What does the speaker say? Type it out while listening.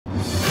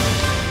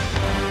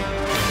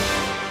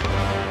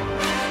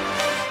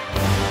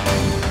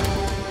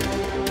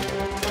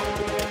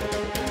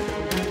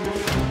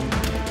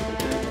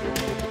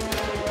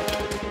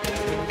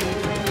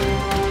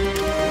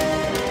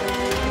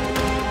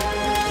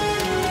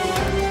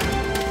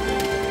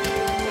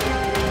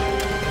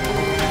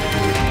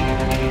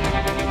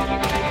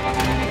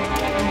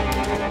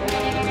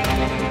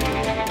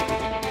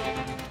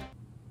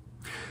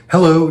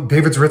Hello,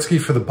 David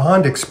Zritsky for the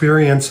Bond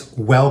Experience.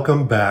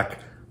 Welcome back.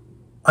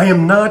 I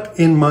am not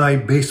in my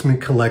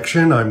basement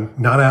collection. I'm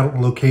not out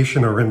on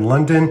location or in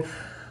London.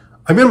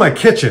 I'm in my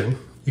kitchen.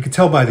 You can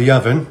tell by the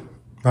oven,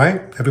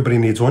 right? Everybody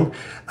needs one.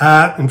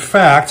 In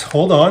fact,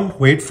 hold on,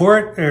 wait for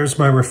it. There's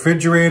my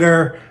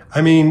refrigerator.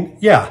 I'm in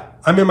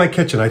my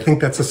kitchen. I think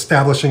that's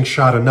establishing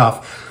shot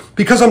enough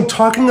because I'm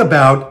talking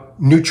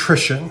about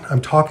nutrition.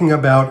 I'm talking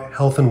about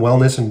health and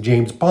wellness and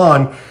James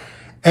Bond.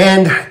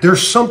 And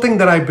there's something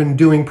that I've been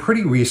doing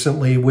pretty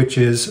recently, which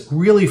is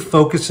really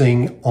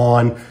focusing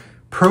on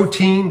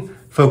protein,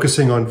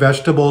 focusing on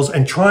vegetables,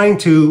 and trying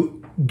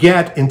to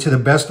get into the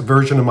best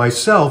version of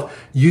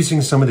myself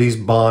using some of these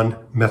Bond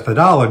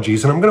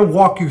methodologies. And I'm going to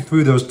walk you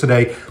through those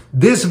today.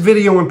 This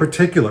video in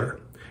particular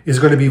is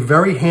going to be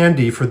very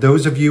handy for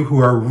those of you who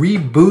are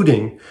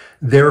rebooting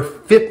their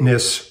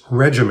fitness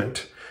regimen.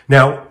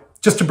 Now,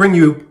 just to bring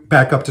you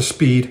back up to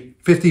speed,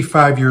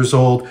 55 years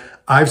old,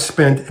 I've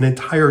spent an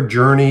entire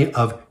journey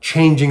of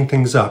changing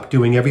things up,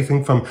 doing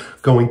everything from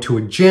going to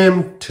a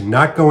gym to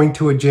not going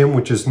to a gym,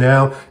 which is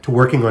now to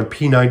working on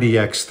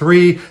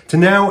P90X3, to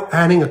now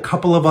adding a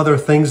couple of other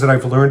things that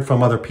I've learned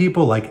from other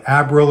people like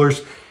ab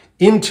rollers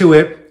into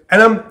it.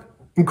 And I'm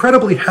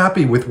incredibly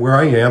happy with where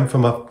I am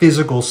from a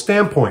physical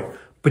standpoint,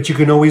 but you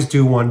can always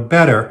do one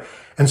better.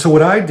 And so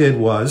what I did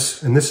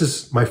was, and this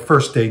is my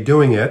first day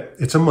doing it,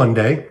 it's a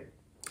Monday,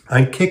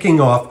 I'm kicking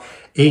off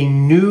a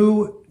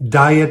new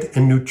diet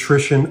and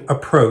nutrition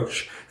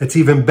approach that's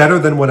even better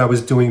than what I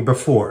was doing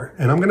before.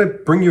 And I'm going to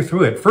bring you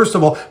through it. First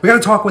of all, we got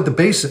to talk with the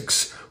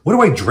basics. What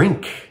do I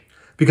drink?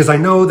 Because I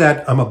know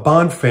that I'm a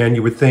Bond fan.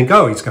 You would think,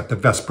 oh, he's got the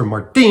Vesper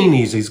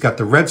Martinis, he's got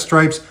the Red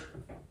Stripes.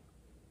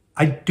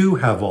 I do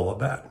have all of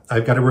that.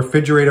 I've got a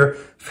refrigerator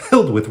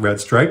filled with Red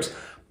Stripes,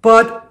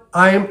 but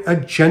I am a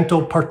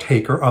gentle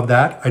partaker of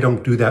that. I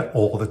don't do that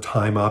all the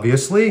time,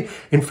 obviously.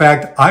 In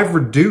fact, I've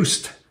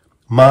reduced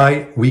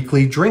my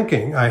weekly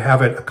drinking. I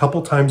have it a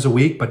couple times a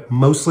week, but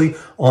mostly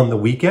on the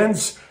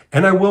weekends.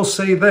 And I will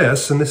say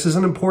this, and this is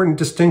an important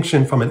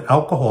distinction from an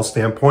alcohol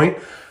standpoint.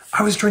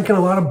 I was drinking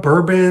a lot of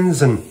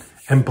bourbons and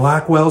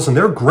Blackwells, and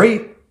they're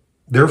great.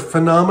 They're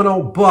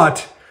phenomenal,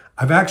 but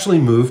I've actually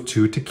moved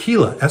to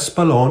tequila,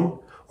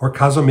 Espolón, or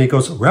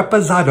Casamigos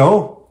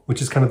Reposado,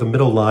 which is kind of the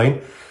middle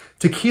line,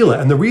 tequila.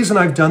 And the reason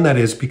I've done that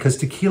is because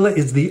tequila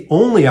is the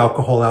only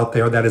alcohol out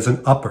there that is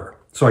an upper.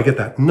 So I get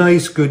that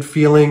nice, good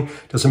feeling.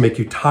 Doesn't make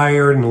you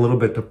tired and a little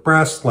bit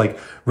depressed like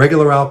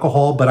regular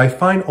alcohol. But I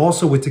find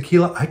also with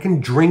tequila, I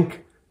can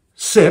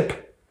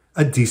sip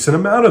a decent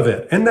amount of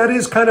it. And that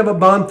is kind of a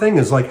Bond thing,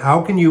 is like,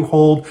 how can you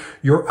hold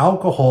your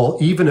alcohol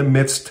even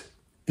amidst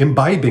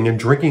imbibing and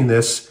drinking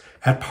this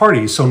at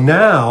parties? So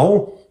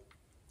now,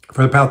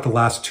 for about the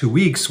last 2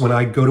 weeks, when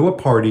I go to a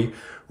party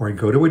or I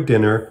go to a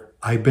dinner,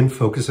 I've been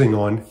focusing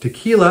on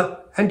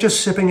tequila and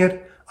just sipping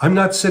it. I'm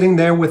not sitting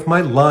there with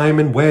my lime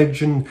and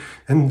wedge and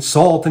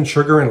salt and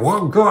sugar and,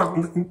 oh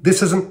God,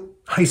 this isn't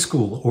high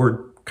school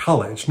or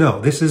college. No,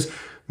 this is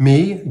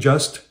me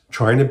just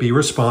trying to be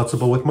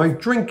responsible with my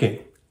drinking.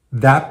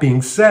 That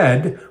being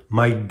said,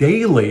 my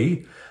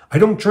daily, I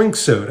don't drink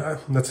soda.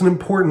 That's an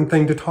important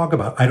thing to talk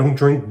about. I don't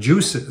drink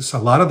juices. A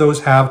lot of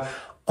those have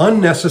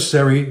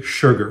unnecessary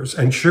sugars,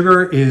 and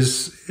sugar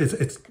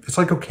it's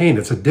like cocaine.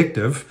 It's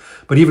addictive,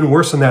 but even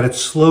worse than that, it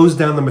slows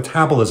down the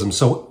metabolism.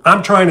 So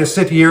I'm trying to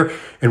sit here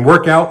and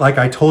work out like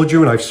I told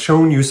you, and I've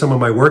shown you some of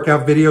my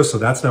workout videos, so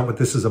that's not what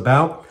this is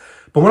about.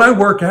 But when I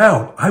work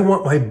out, I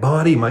want my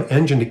body, my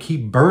engine, to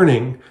keep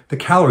burning the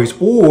calories,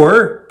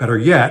 or better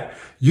yet,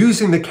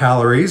 using the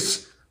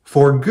calories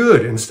for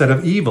good instead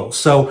of evil.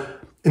 So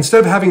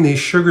instead of having these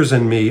sugars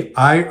in me,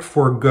 I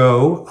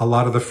forego a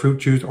lot of the fruit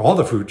juice, all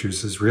the fruit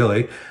juices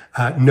really,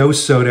 no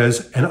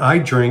sodas, and I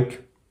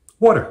drink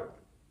water.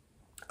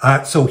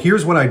 So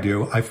here's what I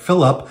do. I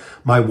fill up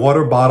my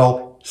water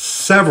bottle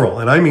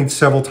and I mean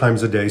several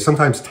times a day,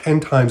 sometimes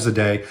 10 times a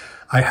day.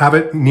 I have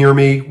it near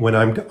me when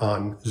I'm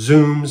on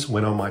Zooms,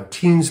 when I'm on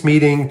Teams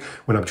meeting,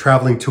 when I'm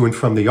traveling to and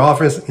from the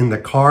office, in the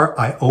car.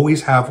 I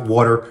always have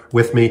water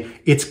with me.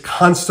 It's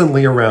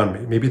constantly around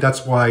me. Maybe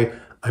that's why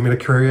I'm in a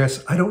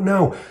curious, I don't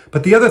know.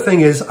 But the other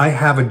thing is I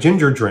have a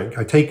ginger drink.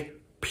 I take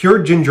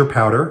pure ginger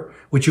powder,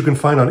 which you can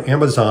find on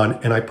Amazon,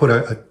 and I put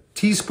a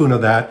teaspoon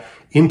of that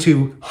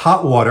into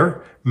hot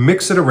water,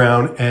 mix it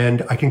around,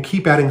 and I can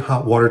keep adding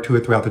hot water to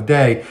it throughout the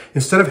day.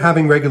 Instead of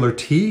having regular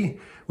tea,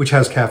 which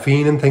has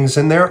caffeine and things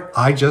in there,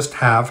 I just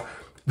have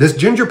this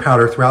ginger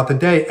powder throughout the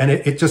day. And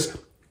it just, a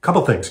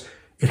couple things.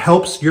 It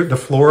helps the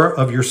flora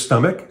of your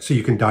stomach so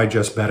you can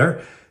digest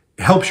better.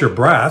 It helps your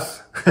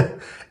breath.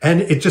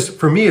 And it just,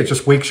 for me, it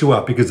just wakes you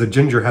up because the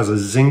ginger has a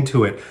zing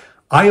to it.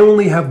 I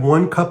only have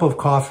 1 cup of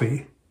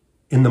coffee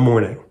in the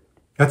morning.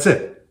 That's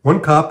it. 1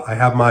 cup. I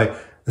have my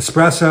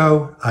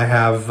espresso. I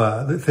have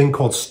the thing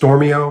called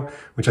Stormio,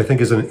 which I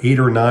think is an 8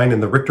 or 9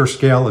 in the Richter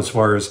scale as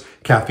far as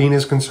caffeine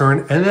is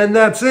concerned. And then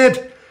that's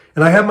it.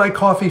 And I have my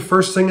coffee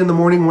first thing in the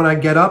morning when I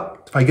get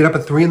up. If I get up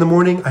at 3 in the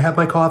morning, I have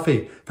my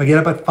coffee. If I get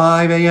up at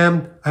 5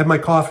 a.m., I have my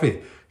coffee.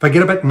 If I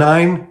get up at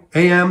 9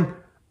 a.m.,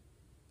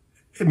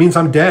 it means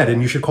I'm dead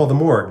and you should call the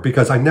morgue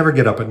because I never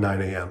get up at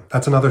 9 a.m.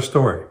 That's another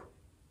story.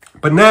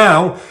 But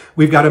now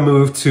we've got to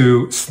move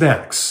to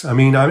snacks. I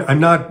mean, I'm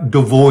not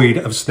devoid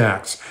of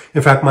snacks.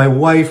 In fact, my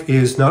wife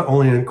is not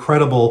only an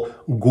incredible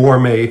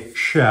gourmet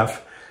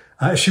chef,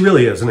 she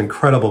really is an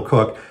incredible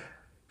cook.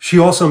 She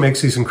also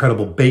makes these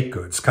incredible baked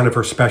goods, kind of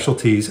her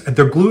specialties.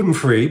 They're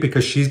gluten-free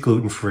because she's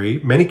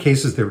gluten-free. In many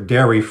cases, they're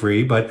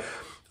dairy-free, but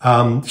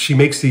she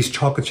makes these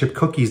chocolate chip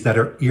cookies that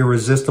are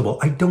irresistible.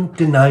 I don't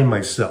deny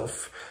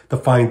myself the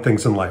fine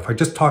things in life. I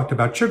just talked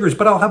about sugars,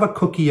 but I'll have a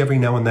cookie every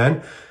now and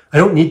then. I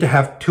don't need to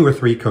have 2 or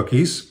 3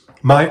 cookies.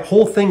 My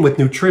whole thing with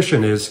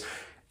nutrition is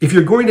if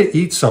you're going to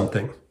eat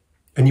something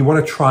and you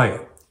want to try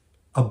it,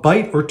 a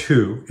bite or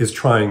 2 is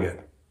trying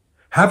it.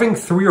 Having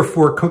 3 or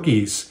 4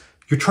 cookies,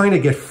 you're trying to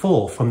get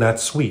full from that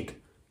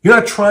sweet. You're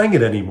not trying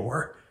it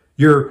anymore.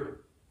 You're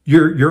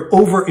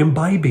over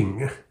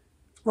imbibing.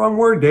 Wrong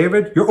word,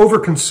 David. You're over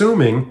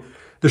consuming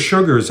the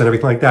sugars and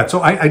everything like that.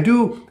 So I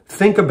do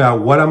think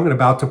about what I'm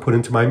about to put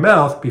into my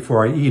mouth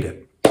before I eat it.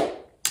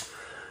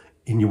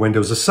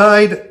 Innuendos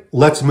aside,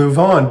 let's move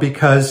on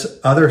because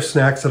other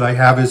snacks that I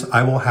have is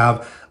I will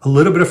have a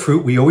little bit of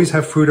fruit. We always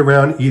have fruit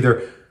around,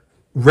 either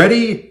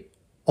ready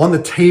on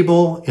the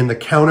table, in the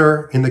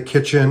counter, in the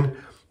kitchen,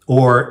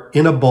 or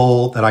in a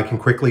bowl that I can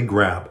quickly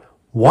grab.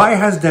 Why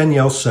has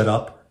Danielle set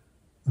up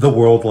the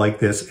world like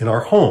this in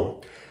our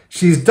home?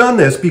 She's done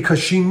this because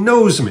she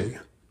knows me.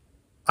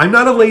 I'm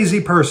not a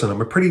lazy person.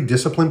 I'm a pretty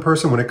disciplined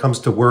person when it comes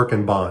to work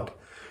and bond.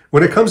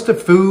 When it comes to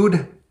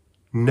food,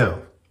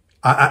 no.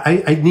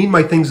 I need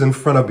my things in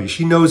front of me.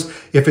 She knows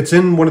if it's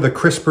in one of the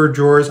crisper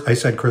drawers, I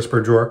said crisper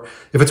drawer.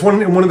 If it's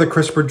in one of the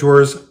crisper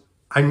drawers,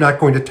 I'm not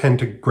going to tend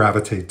to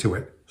gravitate to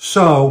it.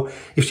 So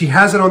if she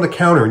has it on the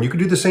counter, and you can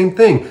do the same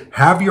thing,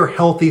 have your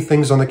healthy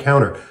things on the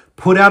counter.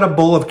 Put out a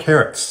bowl of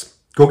carrots.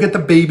 Go get the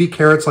baby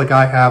carrots like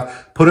I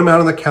have. Put them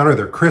out on the counter.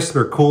 They're crisp,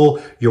 they're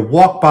cool. You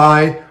walk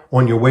by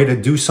on your way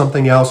to do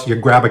something else, you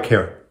grab a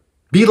carrot.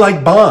 Be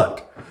like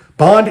Bond.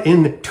 Bond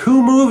in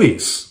 2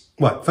 movies.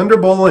 What?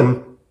 Thunderball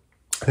and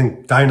I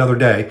think Die Another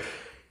Day.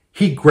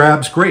 He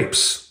grabs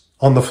grapes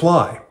on the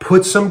fly.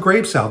 Put some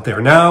grapes out there.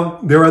 Now,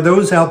 there are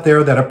those out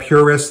there that are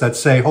purists that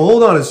say,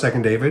 hold on a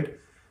second, David.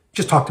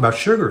 Just talked about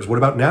sugars. What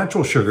about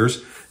natural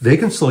sugars? They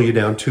can slow you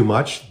down too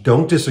much.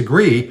 Don't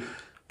disagree.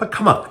 But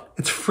come on,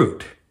 it's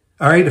fruit.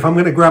 All right, if I'm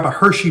going to grab a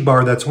Hershey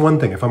bar, that's one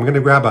thing. If I'm going to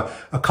grab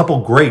a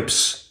couple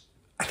grapes,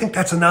 I think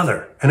that's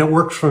another. And it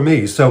works for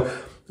me. So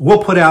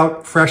we'll put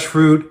out fresh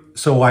fruit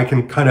so I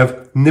can kind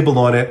of nibble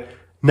on it,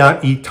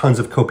 not eat tons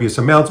of copious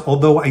amounts.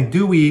 Although I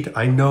do eat,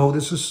 I know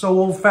this is so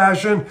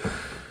old-fashioned.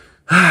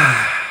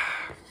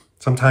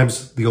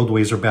 Sometimes the old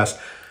ways are best.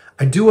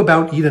 I do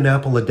about eat an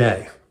apple a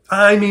day.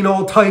 I mean,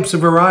 all types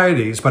of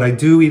varieties, but I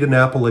do eat an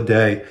apple a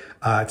day.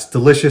 It's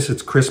delicious.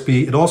 It's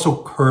crispy. It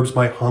also curbs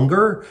my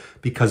hunger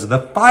because of the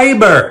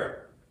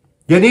fiber.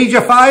 You need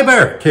your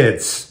fiber,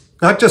 kids.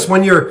 Not just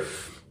when you're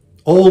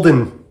old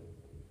and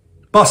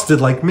busted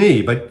like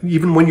me, but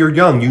even when you're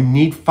young, you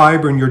need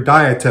fiber in your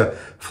diet to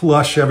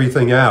flush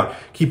everything out.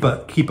 Keep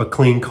a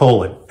clean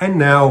colon. And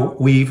now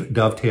we've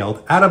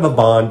dovetailed out of a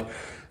Bond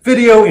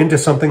video into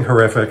something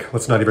horrific.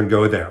 Let's not even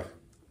go there.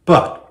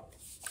 But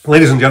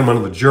ladies and gentlemen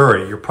of the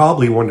jury, you're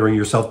probably wondering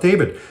yourself,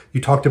 David,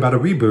 you talked about a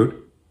reboot.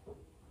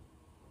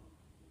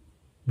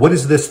 What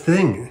is this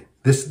thing,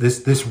 this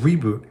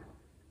reboot,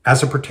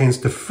 as it pertains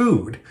to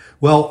food?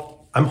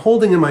 Well, I'm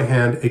holding in my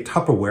hand a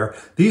Tupperware.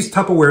 These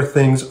Tupperware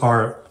things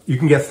are, you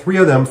can get 3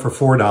 of them for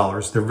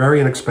 $4. They're very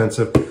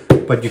inexpensive,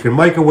 but you can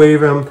microwave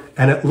them,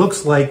 and it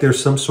looks like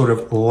there's some sort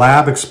of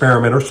lab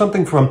experiment or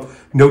something from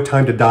No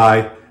Time to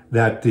Die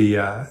that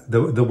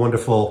the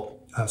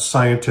wonderful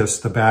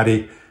scientist, the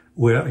baddie,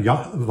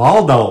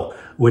 Valdo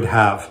would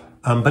have.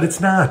 But it's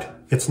not.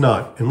 It's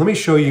not. And let me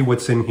show you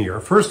what's in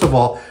here. First of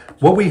all,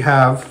 what we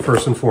have,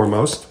 first and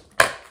foremost,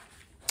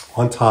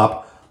 on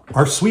top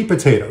are sweet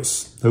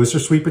potatoes. Those are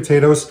sweet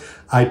potatoes.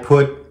 I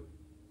put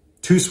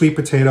 2 sweet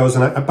potatoes,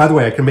 and by the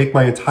way, I can make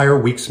my entire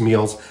week's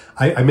meals.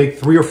 I make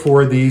 3 or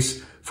 4 of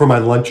these for my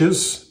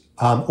lunches,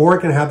 or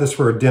I can have this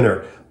for a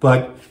dinner.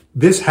 But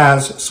this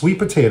has sweet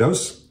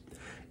potatoes.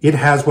 It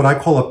has what I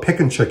call a pick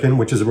and chicken,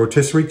 which is a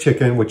rotisserie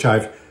chicken, which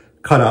I've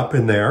cut up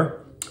in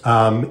there.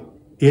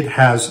 It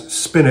has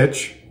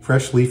spinach,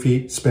 fresh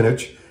leafy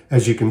spinach,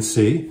 as you can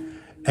see.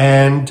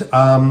 And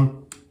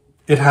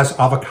it has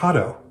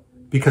avocado,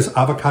 because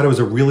avocado is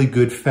a really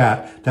good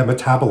fat that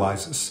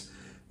metabolizes.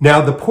 Now,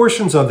 the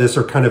portions of this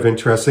are kind of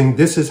interesting.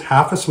 This is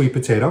half a sweet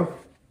potato.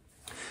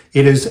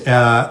 It is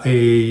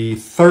a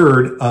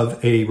third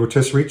of a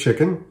rotisserie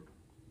chicken.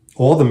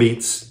 All the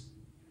meats,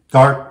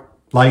 dark,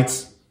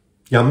 lights,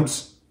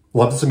 yums,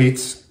 loves the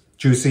meats,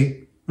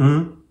 juicy.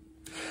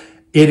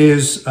 It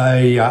is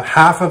a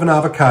half of an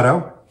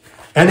avocado,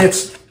 and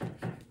it's,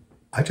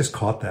 I just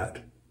caught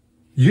that.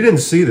 You didn't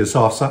see this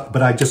offside,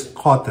 but I just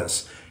caught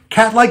this.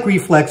 Cat-like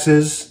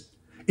reflexes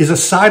is a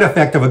side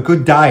effect of a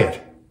good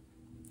diet,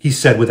 he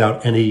said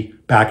without any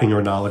backing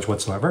or knowledge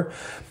whatsoever.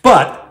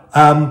 But,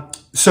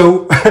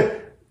 so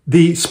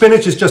the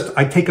spinach is just,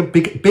 I take a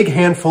big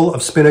handful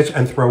of spinach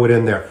and throw it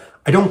in there.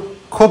 I don't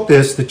cook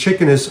this. The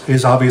chicken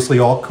is obviously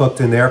all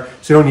cooked in there,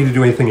 so you don't need to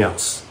do anything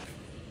else.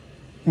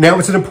 Now,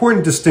 it's an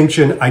important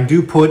distinction. I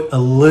do put a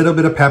little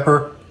bit of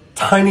pepper,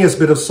 tiniest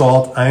bit of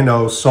salt. I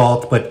know,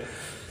 salt, but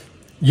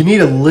you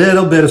need a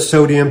little bit of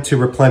sodium to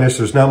replenish.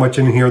 There's not much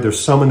in here. There's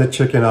some in the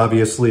chicken,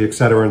 obviously,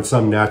 etc., and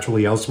some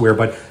naturally elsewhere,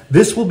 but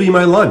this will be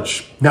my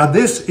lunch. Now,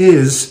 this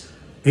is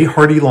a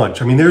hearty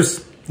lunch. I mean,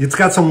 it's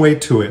got some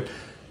weight to it.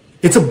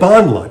 It's a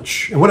Bond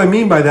lunch. And what I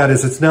mean by that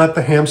is it's not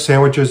the ham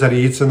sandwiches that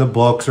he eats in the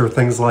books or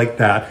things like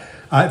that.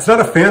 It's not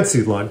a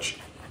fancy lunch,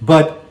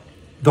 but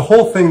the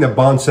whole thing that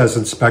Bond says,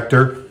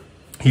 Inspector,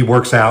 he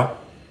works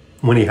out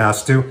when he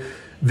has to.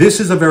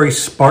 This is a very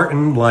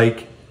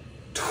Spartan-like,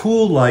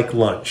 tool-like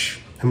lunch.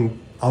 And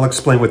I'll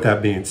explain what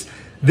that means.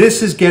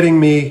 This is getting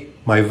me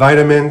my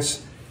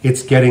vitamins.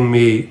 It's getting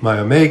me my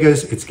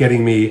omegas. It's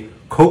getting me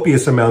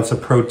copious amounts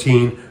of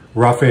protein,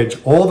 roughage,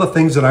 all the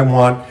things that I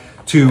want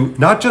to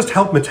not just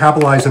help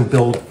metabolize and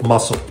build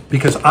muscle.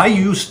 Because I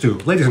used to,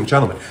 ladies and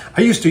gentlemen,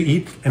 I used to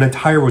eat an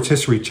entire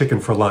rotisserie chicken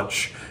for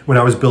lunch when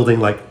I was building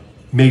like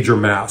major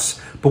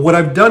mass. But what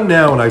I've done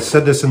now, and I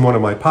said this in one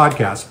of my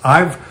podcasts,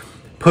 I've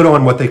put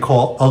on what they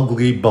call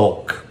ugly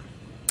bulk.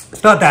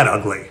 It's not that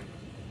ugly.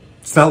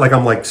 It's not like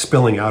I'm like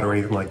spilling out or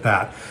anything like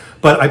that.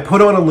 But I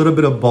put on a little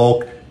bit of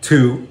bulk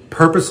to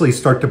purposely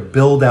start to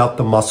build out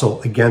the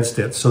muscle against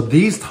it. So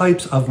these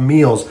types of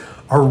meals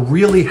are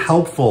really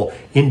helpful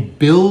in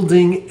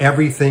building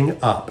everything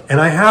up.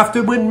 And I have to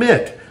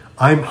admit,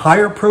 I'm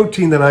higher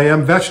protein than I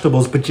am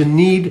vegetables, but you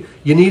need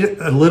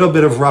a little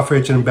bit of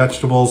roughage and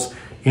vegetables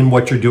in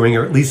what you're doing,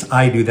 or at least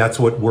I do. That's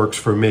what works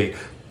for me.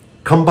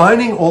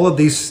 Combining all of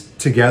these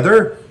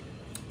together,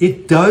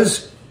 it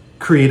does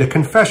create a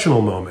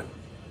confessional moment.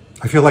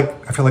 I feel like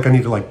I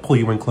need to like pull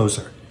you in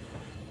closer,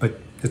 but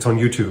it's on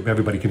YouTube.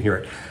 Everybody can hear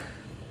it.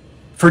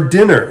 For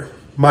dinner,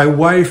 my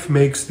wife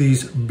makes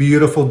these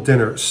beautiful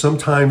dinners,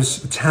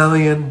 sometimes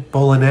Italian,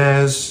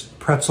 bolognese,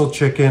 pretzel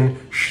chicken,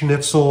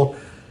 schnitzel.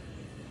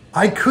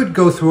 I could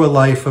go through a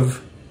life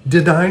of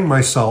denying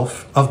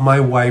myself of my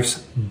wife's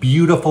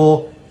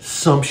beautiful,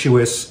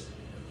 sumptuous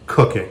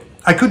cooking.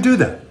 I could do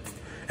that.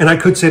 And I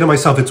could say to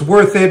myself, it's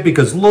worth it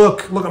because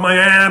look at my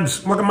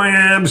abs, look at my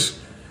abs.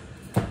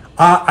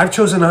 I've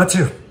chosen not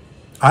to.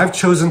 I've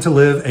chosen to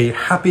live a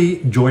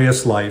happy,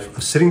 joyous life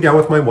of sitting down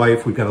with my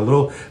wife. We've got a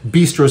little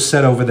bistro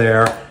set over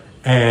there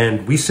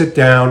and we sit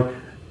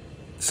down.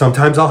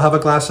 Sometimes I'll have a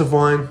glass of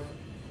wine,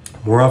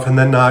 more often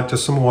than not,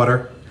 just some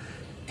water.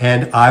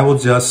 And I will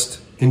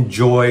just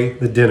enjoy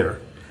the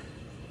dinner.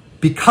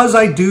 Because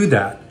I do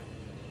that,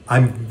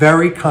 I'm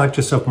very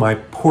conscious of my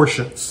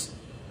portions.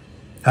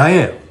 I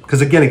am.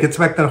 Because again, it gets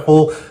back to that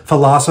whole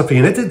philosophy.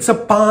 And it's a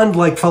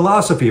Bond-like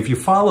philosophy, if you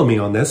follow me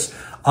on this,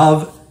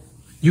 of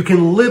you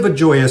can live a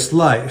joyous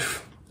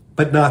life,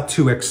 but not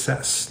to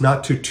excess,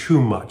 not to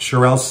too much,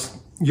 or else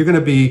you're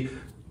going to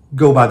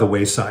go by the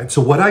wayside.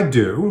 So what I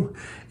do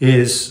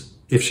is,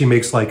 if she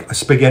makes like a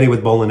spaghetti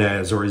with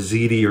bolognese or a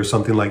ziti or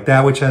something like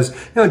that, which has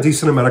a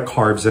decent amount of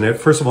carbs in it.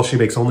 First of all, she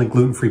makes only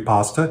gluten-free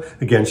pasta.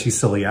 Again, she's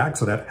celiac,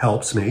 so that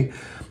helps me.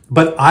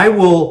 But I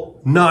will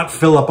not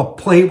fill up a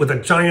plate with a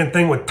giant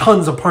thing with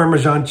tons of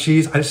Parmesan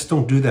cheese. I just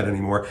don't do that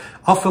anymore.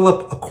 I'll fill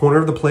up a corner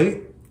of the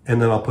plate,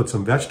 and then I'll put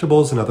some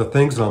vegetables and other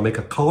things, and I'll make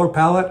a color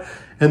palette,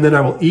 and then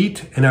I will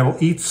eat, and I will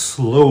eat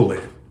slowly.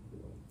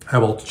 I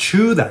will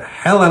chew the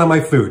hell out of my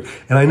food.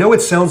 And I know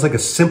it sounds like a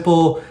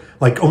simple,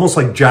 like almost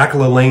like Jack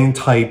LaLanne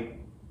type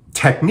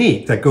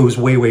technique that goes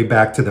way, way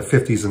back to the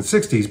 50s and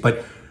 60s,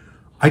 but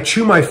I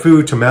chew my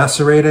food to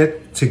macerate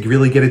it, to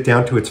really get it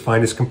down to its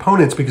finest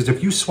components, because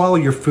if you swallow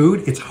your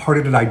food, it's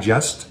harder to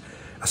digest,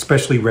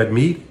 especially red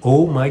meat.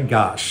 Oh my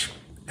gosh.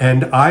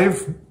 And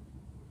I've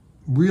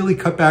really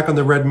cut back on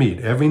the red meat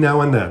every now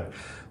and then,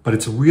 but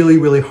it's really,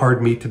 really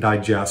hard meat to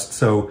digest.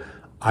 So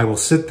I will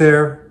sit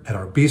there at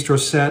our bistro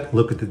set,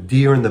 look at the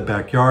deer in the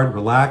backyard,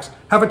 relax,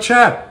 have a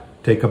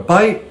chat, take a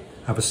bite,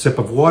 have a sip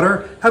of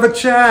water, have a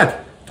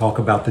chat, talk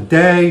about the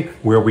day,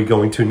 where are we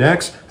going to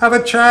next, have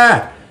a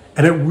chat.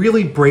 And it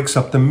really breaks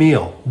up the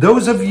meal.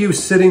 Those of you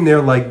sitting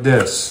there like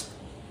this,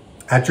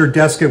 at your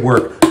desk at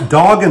work,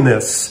 dogging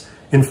this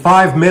in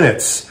 5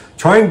 minutes,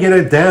 try and get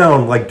it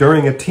down like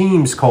during a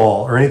Teams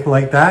call or anything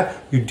like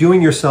that, you're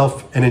doing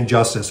yourself an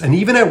injustice. And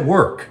even at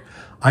work,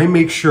 I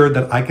make sure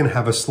that I can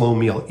have a slow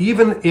meal.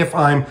 Even if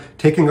I'm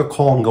taking a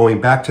call and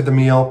going back to the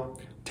meal,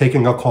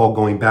 taking a call,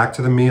 going back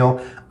to the meal,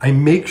 I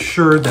make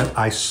sure that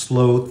I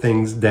slow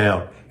things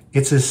down.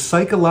 It's as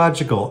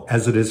psychological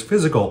as it is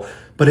physical,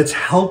 but it's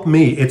helped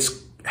me.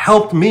 It's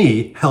helped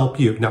me help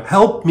you. Now,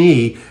 help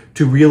me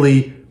to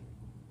really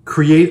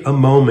create a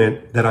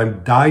moment that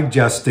I'm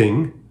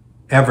digesting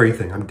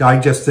everything. I'm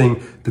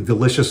digesting the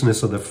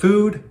deliciousness of the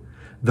food,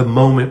 the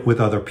moment with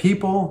other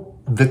people,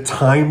 the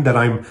time that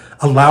I'm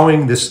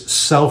allowing this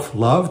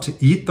self-love to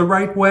eat the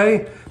right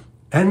way,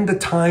 and the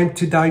time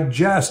to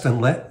digest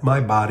and let my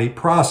body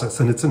process.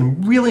 And it's a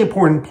really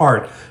important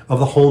part of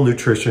the whole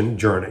nutrition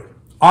journey.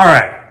 All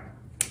right.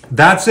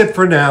 That's it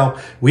for now.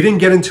 We didn't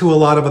get into a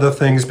lot of other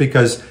things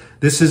because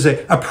this is a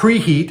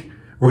preheat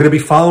We're going to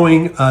be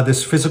following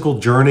this physical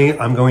journey.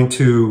 I'm going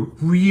to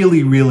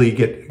really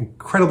get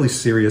incredibly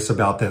serious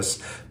about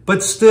this,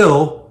 but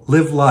still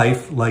live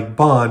life like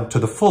Bond to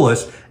the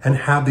fullest and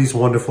have these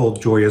wonderful,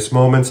 joyous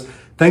moments.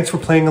 Thanks for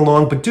playing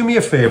along, but do me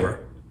a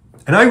favor.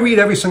 And I read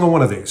every single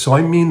one of these, so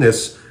I mean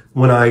this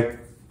when I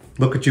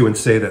look at you and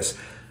say this.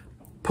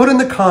 Put in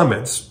the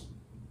comments,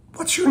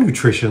 what's your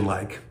nutrition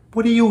like?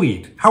 What do you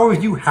eat? How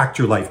have you hacked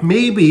your life?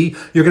 Maybe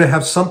you're going to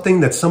have something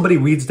that somebody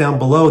reads down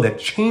below that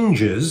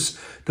changes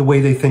the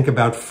way they think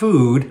about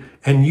food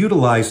and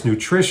utilize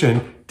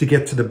nutrition to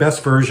get to the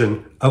best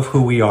version of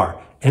who we are.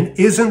 And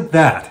isn't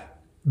that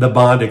the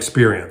Bond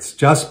experience?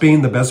 Just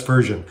being the best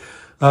version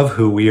of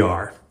who we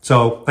are.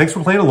 So thanks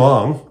for playing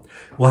along.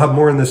 We'll have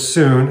more on this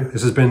soon.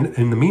 This has been,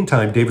 in the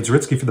meantime, David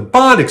Zaritsky for the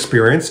Bond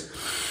experience.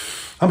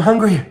 I'm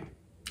hungry.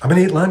 I'm going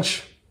to eat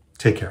lunch.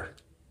 Take care.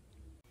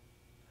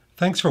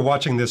 Thanks for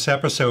watching this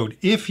episode.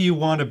 If you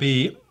want to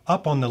be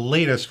up on the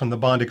latest from the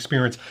Bond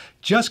experience,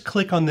 just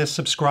click on this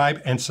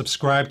subscribe and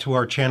subscribe to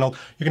our channel.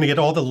 You're going to get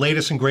all the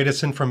latest and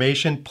greatest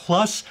information,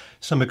 plus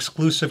some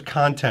exclusive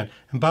content.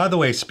 And by the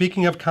way,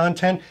 speaking of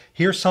content,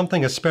 here's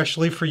something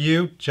especially for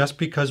you, just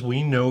because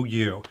we know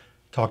you.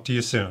 Talk to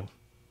you soon.